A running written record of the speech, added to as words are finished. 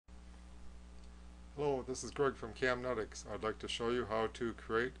Hello, this is Greg from Camnetics. I'd like to show you how to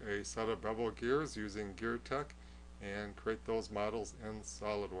create a set of bevel gears using GearTeq and create those models in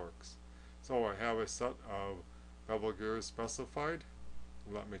SOLIDWORKS. So I have a set of bevel gears specified.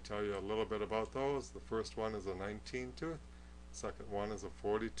 Let me tell you a little bit about those. The first one is a 19 tooth. The second one is a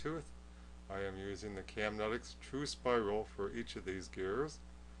 40 tooth. I am using the Camnetics TruSpiral for each of these gears.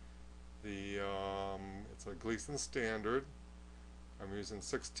 It's a Gleason standard. I'm using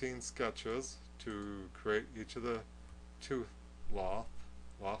 16 sketches to create each of the tooth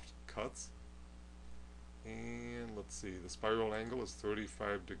loft cuts. And let's see, the spiral angle is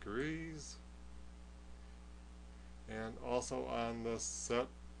 35 degrees. And also on the set,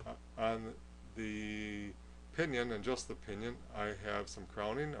 on the pinion and just the pinion, I have some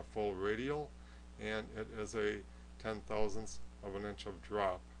crowning, a full radial, and it is a 10,000th of an inch of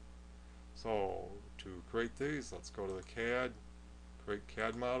drop. So to create these, let's go to the CAD. Create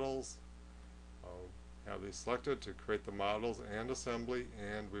CAD models. I'll have these selected to create the models and assembly,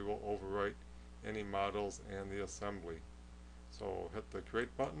 and we will overwrite any models and the assembly. So hit the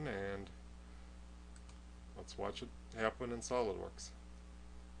create button and let's watch it happen in SOLIDWORKS.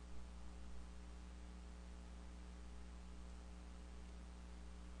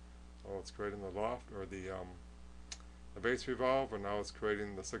 So it's creating the loft or the base revolve, and now it's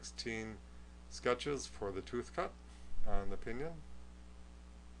creating the 16 sketches for the tooth cut on the pinion.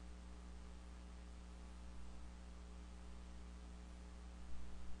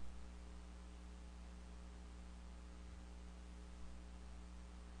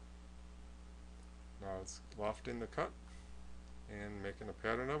 Now it's lofting the cut and making a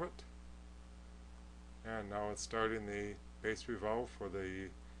pattern of it. And now it's starting the base revolve for the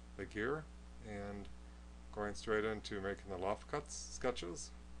gear and going straight into making the loft cuts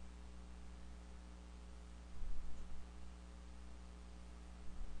sketches.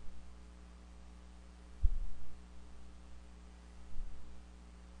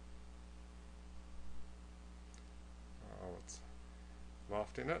 Now it's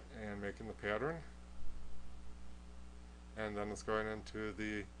lofting it and making the pattern. And then it's going into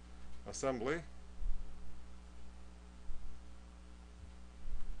the assembly.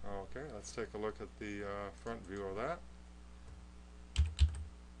 Okay, let's take a look at the front view of that.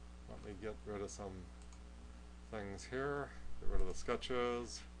 Let me get rid of some things here, get rid of the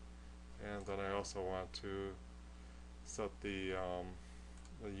sketches, and then I also want to set the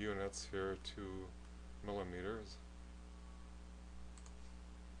units here to millimeters.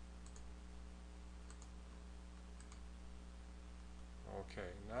 Okay,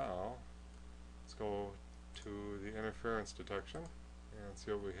 now let's go to the interference detection and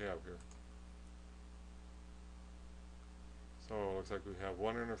see what we have here. So it looks like we have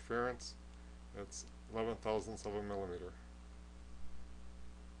one interference. It's 11,000ths of a millimeter.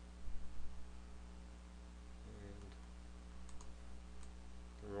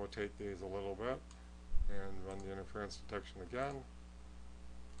 And rotate these a little bit and run the interference detection again.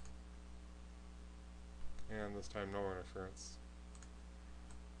 And this time no interference.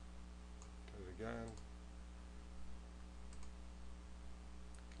 Do it again.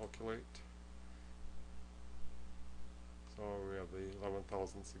 Calculate. So we have the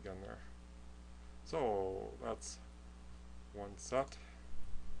 11,000ths again there. So that's one set.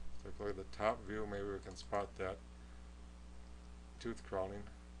 Take a look at the top view. Maybe we can spot that tooth crowning.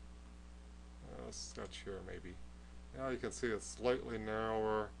 Sketch here maybe. Now you can see it's slightly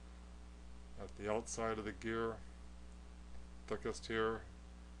narrower at the outside of the gear, thickest here,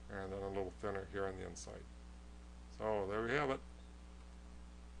 and then a little thinner here on the inside. So there we have it.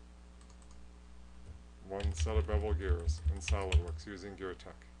 One set of bevel gears in SOLIDWORKS using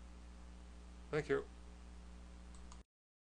GearTeq. Thank you.